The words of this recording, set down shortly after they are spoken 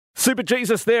Super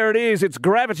Jesus, there it is. It's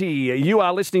Gravity. You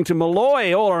are listening to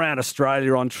Malloy all around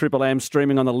Australia on Triple M,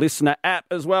 streaming on the Listener app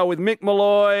as well with Mick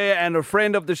Malloy and a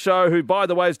friend of the show who, by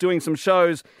the way, is doing some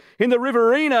shows in the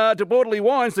Riverina to Borderley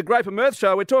Wines, the Grape and Mirth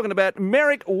show. We're talking about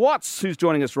Merrick Watts, who's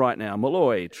joining us right now.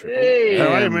 Malloy. Hey. How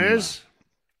are you, Mez?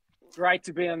 Great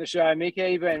to be on the show, Mick. How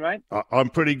you been, mate?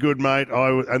 I'm pretty good, mate.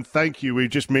 And thank you. We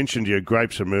just mentioned your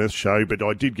Grapes and Mirth show, but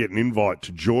I did get an invite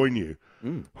to join you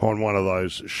on one of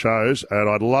those shows, and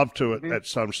I'd love to at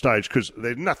some stage, because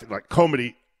there's nothing like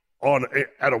comedy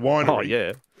at a winery. Oh,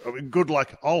 yeah. I mean, good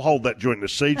luck. I'll hold that joint in a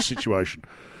siege situation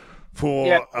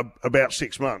for about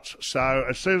 6 months. So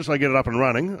as soon as I get it up and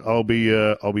running, I'll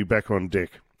be back on deck.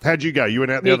 How'd you go? You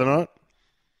went out the other night?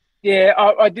 Yeah,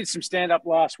 I did some stand-up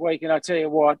last week, and I tell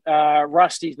you what,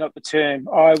 rusty's not the term.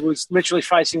 I was literally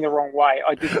facing the wrong way.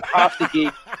 I did half the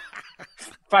gig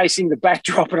facing the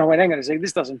backdrop, and I went, hang on a second,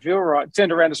 this doesn't feel right.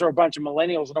 Turned around and saw a bunch of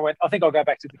millennials, and I went, I think I'll go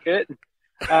back to the curtain.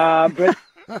 But,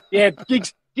 yeah,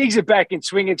 gigs are back in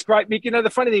swing. It's great, Mick. You know, the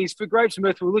funny thing is, for Grapes and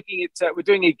Mirth, we're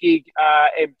doing a gig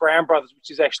at Brown Brothers, which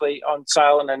is actually on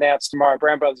sale and announced tomorrow.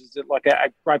 Brown Brothers is like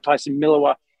a great place in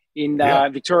Millawa, in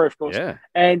Victoria, of course. Yeah.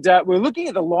 And we're looking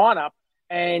at the lineup,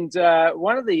 and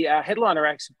one of the headliner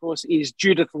acts, of course, is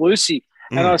Judith Lucy.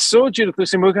 And I saw Judith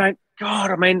Lucy, and we're going,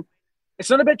 God, I mean, it's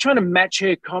not about trying to match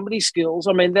her comedy skills.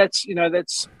 I mean, that's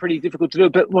pretty difficult to do.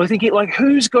 But we're thinking, like,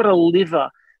 who's got a liver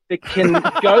that can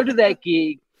go to that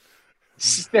gig,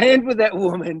 stand with that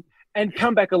woman, and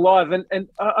come back alive? And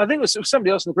I think it was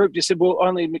somebody else in the group just said, well,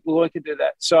 only Mick Malloy could do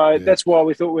that. So that's why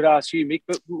we thought we'd ask you, Mick.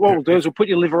 But what we'll do is we'll put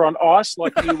your liver on ice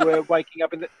like you were waking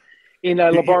up in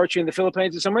a laboratory in the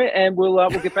Philippines or somewhere, and we'll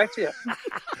get back to you.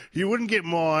 You wouldn't get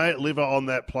my liver on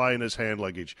that plane as hand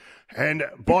luggage. And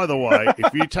by the way,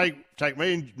 if you take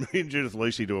me and Judith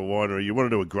Lucy to a winery, you want to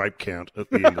do a grape count at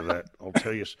the end of that. I'll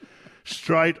tell you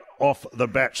straight off the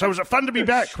bat. So was it fun to be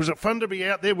back? Was it fun to be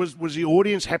out there? Was the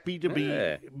audience happy to be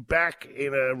back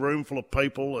in a room full of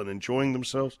people and enjoying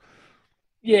themselves?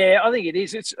 Yeah, I think it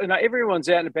is. It's everyone's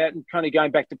out and about and kind of going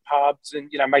back to pubs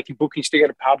and making bookings to go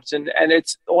to pubs, and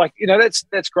it's like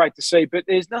that's great to see. But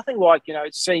there's nothing like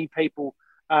seeing people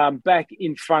back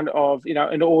in front of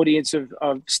an audience of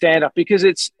stand up, because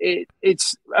it's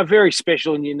a very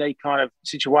special and unique kind of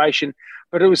situation.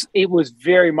 But it was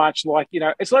very much like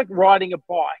it's like riding a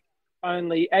bike.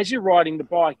 Only as you're riding the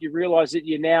bike, you realise that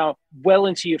you're now well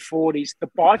into your 40s.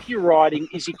 The bike you're riding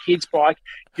is your kid's bike.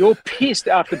 You're pissed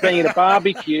after being at a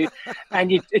barbecue,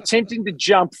 and you're attempting to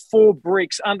jump 4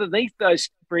 bricks. Underneath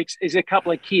those bricks is a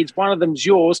couple of kids. One of them's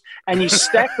yours, and you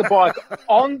stack the bike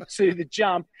onto the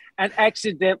jump and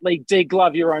accidentally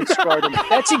deglove your own scrotum.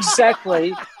 That's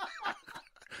exactly...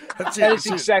 That's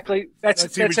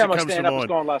how my stand-up was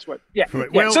going last week. Yeah,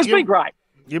 well, so it's been great.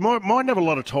 You might have a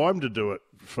lot of time to do it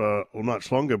for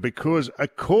much longer, because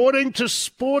according to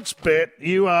Sportsbet,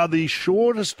 you are the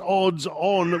shortest odds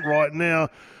on right now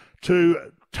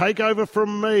to take over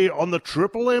from me on the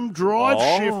Triple M drive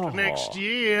shift next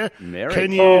year.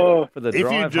 Can you, if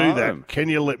you do that, can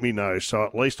you let me know so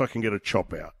at least I can get a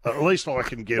chop out? At least I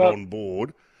can get on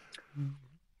board.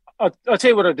 I'll tell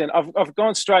you what I've done. I've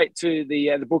gone straight to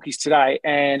the bookies today,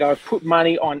 and I've put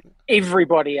money on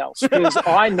everybody else, because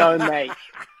I know me.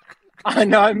 I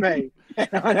know me.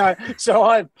 I know. So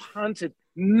I've punted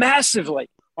massively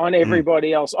on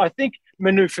everybody else. I think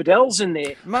Manu Fidel's in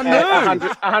there. Manu.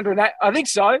 108. I think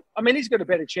so. I mean, he's got a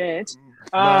better chance.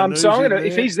 So I'm gonna,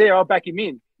 if he's there, I'll back him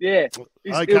in. Yeah. Okay.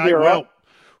 He'll be all right.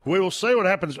 We will see what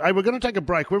happens. Hey, we're going to take a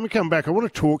break. When we come back, I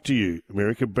want to talk to you,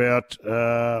 Merrick, about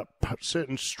a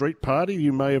certain street party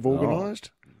you may have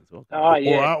organised. Oh,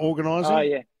 yeah. Or are organising. Oh,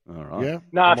 yeah. All right. Yeah.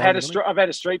 No, I've had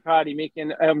a street party, Mick,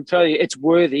 and I'm telling you, it's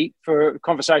worthy for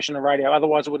conversation on radio.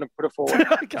 Otherwise, I wouldn't have put it forward.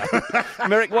 Okay.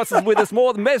 Merrick Watts is with us.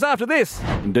 More than Mez after this.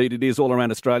 Indeed, it is all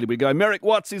around Australia. We go. Merrick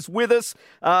Watts is with us.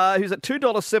 Who's at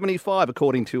 $2.75,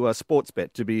 according to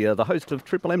Sportsbet, to be the host of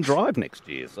Triple M Drive next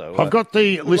year. So I've got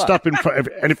the list up in front of,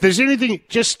 and if there's anything,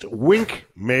 just wink,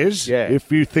 Mez, if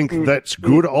you think that's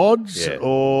good odds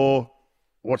or.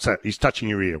 What's that? He's touching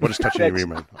your ear. What does touching your ear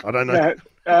mean? I don't know.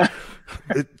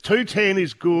 210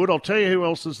 is good. I'll tell you who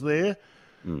else is there.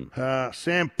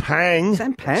 Sam Pang.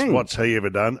 Sam Pang. What's he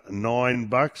ever done?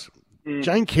 $9.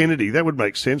 Jane Kennedy. That would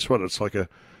make sense. What? It's like a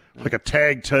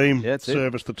tag team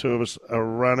service the two of us are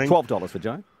running. $12 for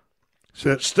Jane.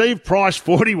 So Steve Price,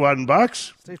 $41.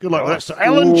 Good luck with that. So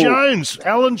Alan Jones,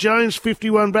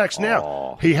 $51.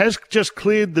 Now, he has just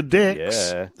cleared the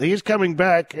decks. Yeah. He is coming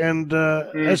back, and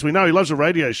as we know, he loves a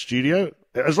radio studio,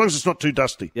 as long as it's not too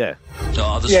dusty. Yeah.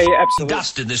 Oh, there's absolutely.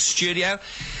 Dust in this studio.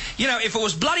 You know, if it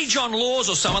was bloody John Laws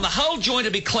or someone, the whole joint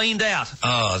would be cleaned out.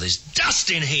 Oh, there's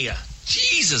dust in here.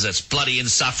 Jesus, it's bloody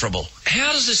insufferable.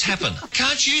 How does this happen?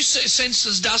 Can't you sense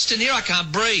there's dust in here? I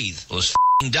can't breathe. Well, there's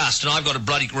f***ing dust, and I've got a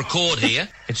bloody record here.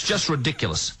 It's just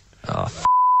ridiculous. Oh,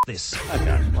 this.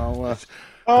 Okay, well...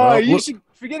 You should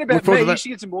forget about me. You should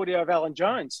get some audio of Alan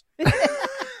Jones.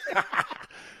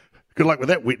 Good luck with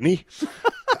that, Whitney.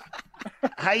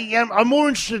 Hey, I'm more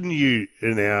interested in you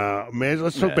now, Maz.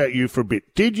 Let's talk about you for a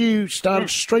bit. Did you start a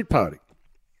street party?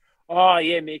 Oh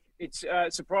yeah, Mick. It's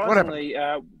surprisingly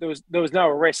there was no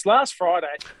arrest last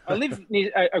Friday. I live near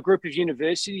a group of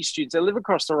university students. They live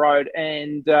across the road,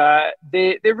 and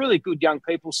they're really good young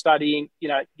people studying,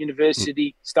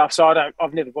 university stuff. So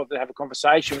I've never bothered to have a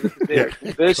conversation with them because they're at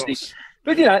university.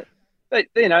 But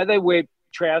they wear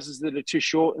trousers that are too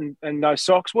short and no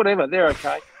socks, whatever. They're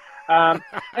okay. And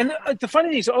the funny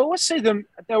thing is, I always see them.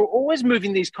 They were always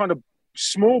moving these kind of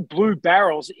small blue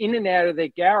barrels in and out of their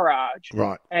garage,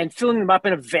 right, and filling them up,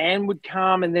 and a van would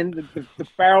come, and then the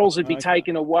barrels would be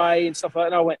taken away and stuff like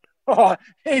that. And I went, oh,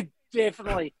 they're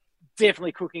definitely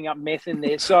cooking up meth in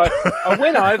there. So I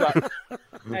went over,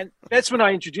 and that's when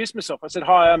I introduced myself. I said,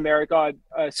 hi, I'm Eric. I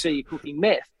see you cooking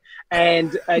meth.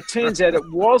 And it turns out it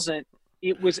wasn't.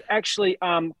 It was actually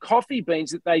coffee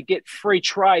beans that they get free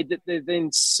trade that they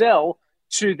then sell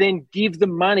to then give the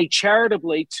money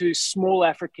charitably to small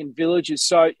African villages.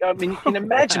 So, I mean, you can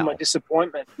imagine my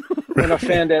disappointment when I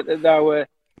found out that they were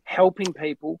helping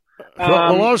people.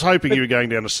 Well, I was hoping you were going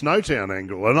down a Snowtown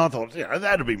angle, and I thought,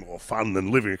 that'd be more fun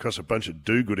than living across a bunch of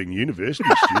do-gooding university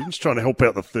students trying to help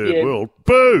out the third world.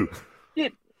 Boo!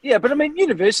 Yeah, but I mean,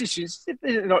 university students,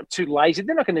 they're not too lazy.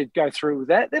 They're not going to go through with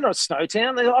that. They're not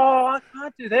Snowtown. They're like, I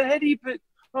can't do that. How do you put...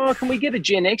 Oh, can we get a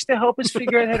Gen X to help us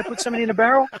figure out how to put something in a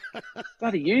barrel?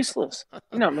 Bloody useless.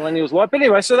 You know what millennials like. But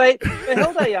anyway, so they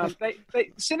held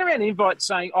they sent around an invite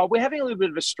saying, we're having a little bit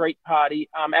of a street party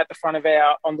at the front of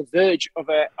on the verge of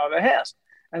our house.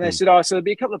 And they said, so there'll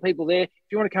be a couple of people there. If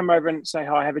you want to come over and say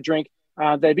hi, have a drink,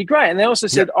 that'd be great. And they also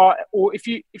said, or if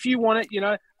you want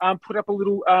it, put up a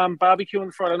little barbecue on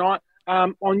the Friday night.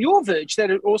 On your verge, that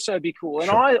would also be cool. And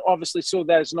I obviously saw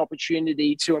that as an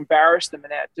opportunity to embarrass them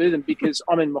and outdo them because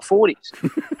I'm in my 40s.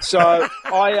 So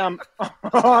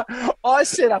I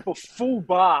set up a full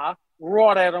bar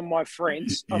right out on my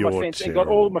fence, and got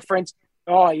all of my friends.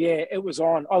 Oh, yeah, it was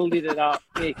on. I lit it up,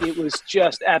 Nick. It was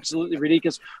just absolutely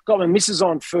ridiculous. Got my missus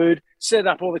on food, set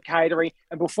up all the catering,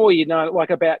 and before you know it,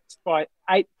 by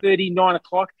 8:30, 9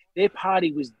 o'clock, their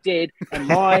party was dead, and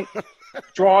my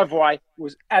driveway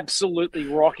was absolutely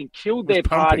rocking. Killed their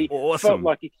party. Awesome. Felt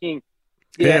like a king.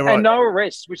 Right. And no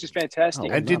arrests, which is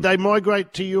fantastic. And did they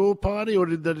migrate to your party, or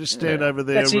did they just stand over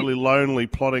there really lonely,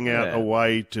 plotting out a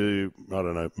way to, I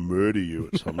don't know, murder you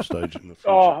at some stage in the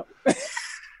future?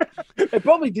 They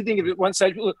probably did think of it at one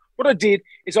stage. But look, what I did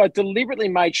is I deliberately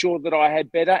made sure that I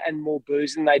had better and more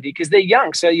booze than they did because they're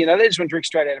young. So, they just want to drink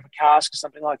straight out of a cask or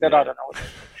something like that. I don't know.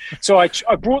 So I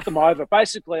brought them over.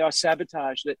 Basically, I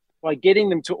sabotaged it by getting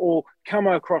them to all come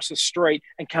across the street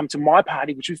and come to my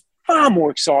party, which was far more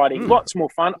exciting, lots more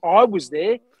fun. I was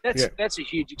there. That's a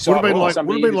huge excitement. Would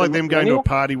have been like them going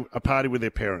to a party with their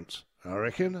parents, I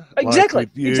reckon. Exactly.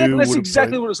 That's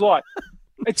exactly what it's like.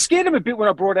 It scared them a bit when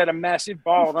I brought out a massive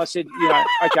bowl and I said,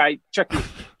 okay, chuck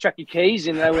your keys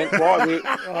in. And they went, why? I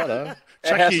don't know.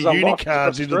 Chuck your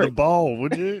unicards into the bowl,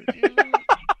 would you?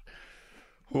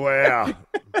 Wow.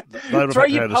 Throw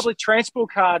your public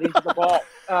transport card into the bowl.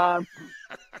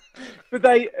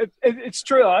 But it's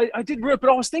true. I did, but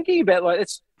I was thinking about,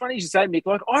 it's funny you say, Mick,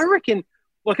 I reckon,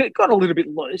 it got a little bit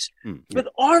loose, but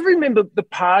I remember the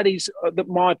parties that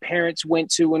my parents went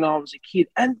to when I was a kid,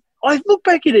 and I look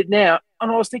back at it now,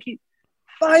 and I was thinking,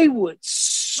 they were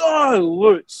so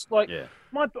loose. I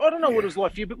don't know what it was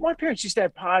like for you, but my parents used to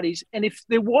have parties, and if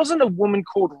there wasn't a woman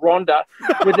called Rhonda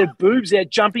with her boobs out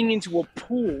jumping into a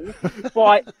pool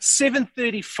by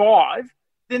 7:35,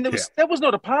 then that was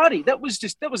not a party. That was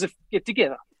a get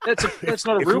together. That's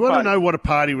not a real party. If you want to know what a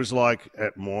party was like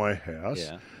at my house.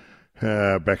 Yeah.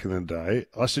 Back in the day,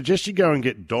 I suggest you go and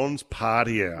get Don's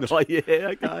Party Out. Oh, yeah,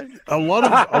 okay. A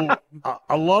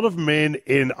lot of men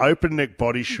in open neck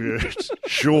body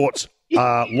shorts,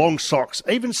 long socks,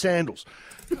 even sandals,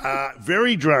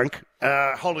 very drunk,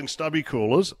 holding stubby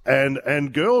coolers,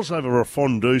 and girls over a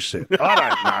fondue set. I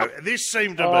don't know. This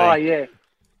seemed to be. Oh yeah.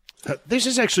 This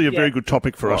is actually a very good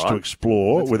topic for us to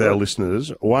explore with our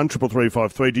listeners.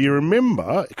 1-333-553. Do you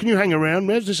remember? Can you hang around,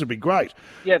 Maz? This would be great.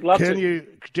 Yeah, I'd love to.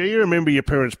 Do you remember your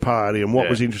parents' party and what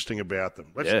was interesting about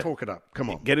them? Let's talk it up. Come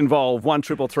on. Get involved.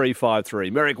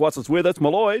 1-333-553. Merrick Watts is with us.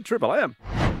 Malloy, Triple M.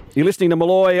 You're listening to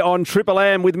Malloy on Triple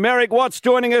M with Merrick Watts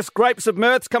joining us. Grapes of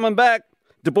Mirth's coming back.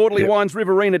 De Bordeley Yep. Wines,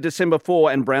 Riverina, December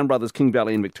 4, and Brown Brothers, King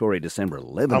Valley in Victoria, December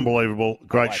 11. Unbelievable.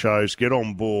 Great shows. Get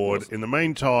on board. In the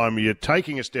meantime, you're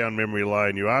taking us down memory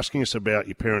lane. You're asking us about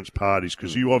your parents' parties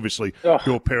because you obviously,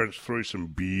 your parents threw some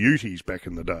beauties back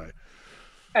in the day.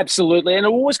 Absolutely, and it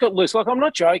always got loose. Like, I'm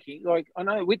not joking. Like, I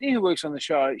know Whitney, who works on the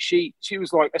show, she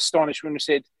was like astonished when we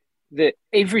said that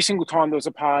every single time there was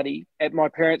a party at my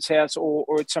parents' house or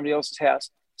at somebody else's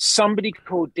house, somebody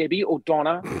called Debbie or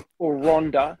Donna or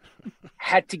Rhonda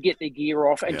had to get their gear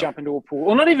off and jump into a pool,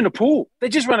 or not even a pool. They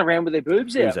just run around with their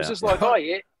boobs out. It's just like, oh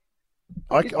yeah.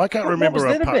 I can't remember what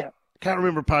was that about? Can't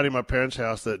remember a party at my parents'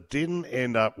 house that didn't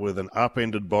end up with an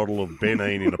upended bottle of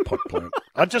Benine in a pot plant.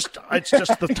 It's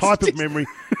just the type of memory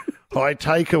I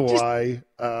take away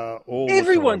all the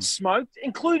Everyone time. smoked,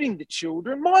 including the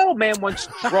children. My old man once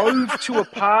drove to a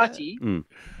party.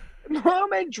 My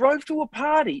old man drove to a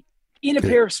party in a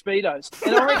pair of Speedos.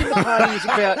 And I reckon the party was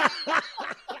about...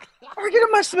 I reckon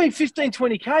it must have been 15,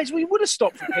 20 Ks. We would have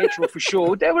stopped for petrol for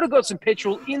sure. Dad would have got some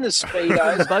petrol in the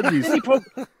Speedos. Then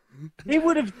he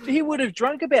would have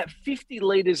drunk about 50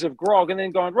 litres of grog and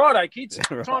then gone, righto, kids,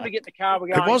 time to get in the car. We're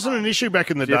going. It wasn't an issue back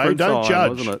in the day. Different Don't time,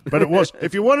 judge. wasn't it? But it was.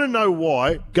 If you want to know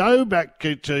why, go back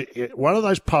to one of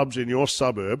those pubs in your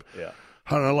suburb. Yeah.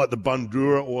 I don't know, like the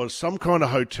Bundura or some kind of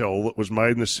hotel that was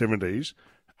made in the 70s.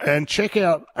 And check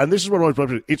out, and this is what I was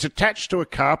wondering, it's attached to a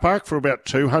car park for about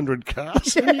 200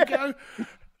 cars. And you go,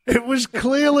 it was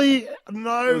clearly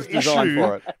no designed for issue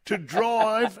it. to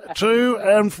drive to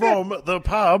and from the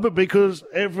pub because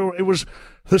it was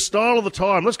the style of the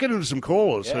time. Let's get into some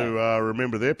callers who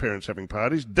remember their parents having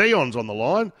parties. Dion's on the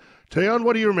line. Dion,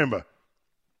 what do you remember?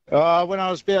 When I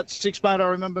was about 6, mate, I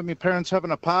remember my parents having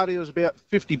a party. There was about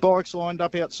 50 bikes lined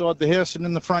up outside the house and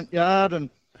in the front yard, and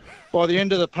by the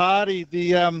end of the party,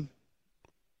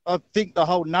 I think the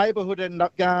whole neighbourhood ended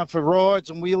up going for rides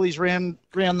and wheelies round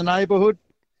the neighbourhood.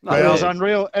 It was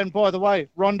unreal. And by the way,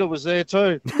 Rhonda was there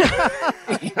too.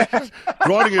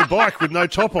 Riding a bike with no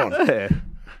top on.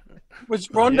 Was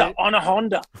Rhonda on a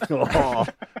Honda?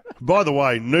 By the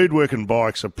way, nude work and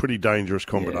bikes are a pretty dangerous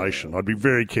combination. I'd be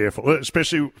very careful,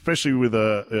 especially with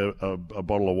a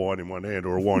bottle of wine in one hand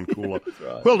or a wine cooler.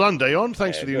 Right. Well done, Dion.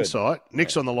 Thanks for the insight.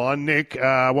 Nick's on the line. Nick,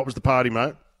 what was the party,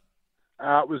 mate?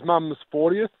 It was Mum's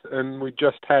 40th, and we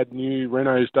just had new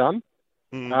renos done.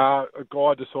 A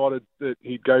guy decided that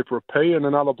he'd go for a pee, and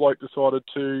another bloke decided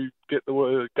to get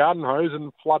the garden hose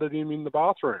and flooded him in the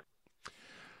bathroom.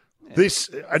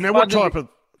 And now what type of...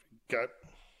 Go.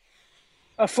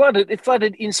 It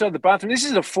flooded inside the bathroom. This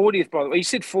is a 40th, by the way. You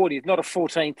said 40th, not a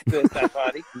 14th birthday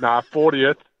party. Nah,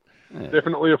 40th. Yeah.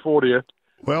 Definitely a 40th.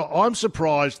 Well, I'm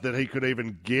surprised that he could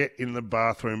even get in the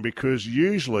bathroom because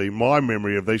usually my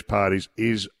memory of these parties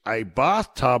is a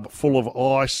bathtub full of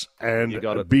ice and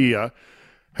beer.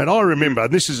 And I remember,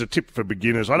 and this is a tip for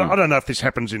beginners, I don't know if this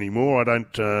happens anymore. I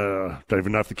don't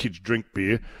even know if the kids drink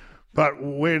beer. But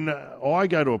when I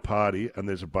go to a party and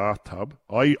there's a bathtub,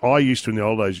 I used to in the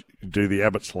old days do the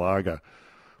Abbott's Lager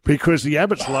because the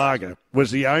Abbott's Lager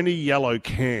was the only yellow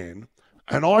can,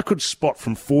 and I could spot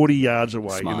from 40 yards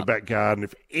away in the back garden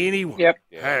if anyone had,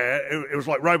 it was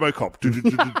like RoboCop.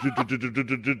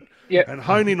 And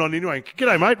hone in on anyone.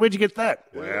 G'day, mate, where'd you get that?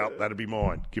 Well, that'd be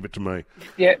mine. Give it to me.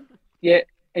 Yeah.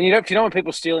 And if you don't want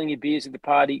people stealing your beers at the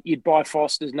party, you'd buy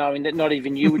Foster's knowing that not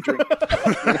even you would drink.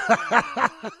 I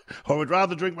would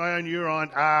rather drink my own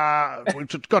urine. We've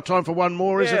got time for one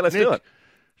more, is it? Let's do it.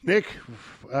 Nick,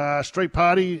 street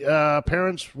party,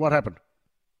 parents, what happened?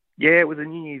 Yeah, it was a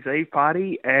New Year's Eve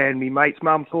party, and my mate's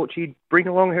mum thought she'd bring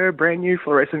along her brand new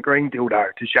fluorescent green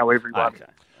dildo to show everyone. Okay.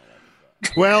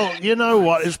 Well, you know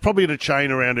what? It's probably a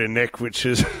chain around her neck, which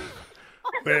is...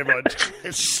 where my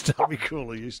stomach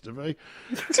cooler used to be.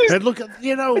 And look,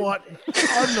 you know what?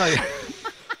 How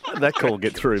did that call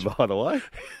get through, by the way?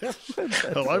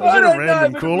 Hello, was it a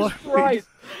random cooler? Right.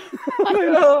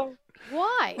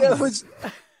 Why? That was...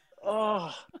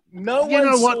 Oh, no you one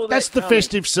know saw what? that That's the coming.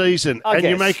 festive season. And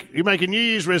you make a New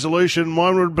Year's resolution.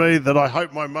 Mine would be that I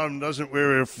hope my mum doesn't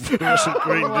wear a fluorescent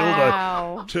green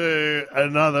dildo to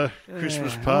another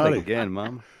Christmas party. Not again,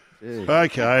 Mum.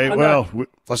 Okay, well,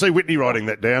 I see Whitney writing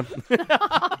that down.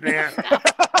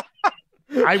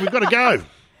 Hey, we've got to go.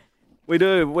 We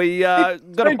do. We got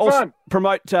to also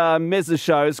promote Mez's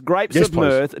shows. Grapes of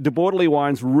Mirth, De Bordeley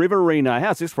Wines, Riverina.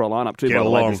 How's this for a lineup too? Get by the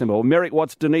way, along. December. Merrick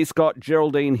Watts, Denise Scott,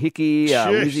 Geraldine Hickey,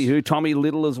 Lizzie Who, Tommy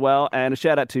Little as well, and a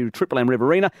shout out to Triple M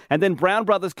Riverina, and then Brown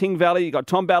Brothers King Valley. You got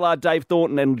Tom Ballard, Dave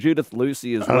Thornton, and Judith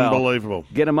Lucy as well. Unbelievable.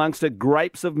 Get amongst it.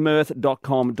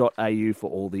 grapesofmirth.com.au for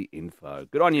all the info.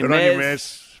 Good on you, Good Mez. on you,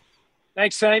 Mez.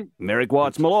 Thanks, team. Merrick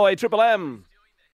Watts, Malloy, Triple M.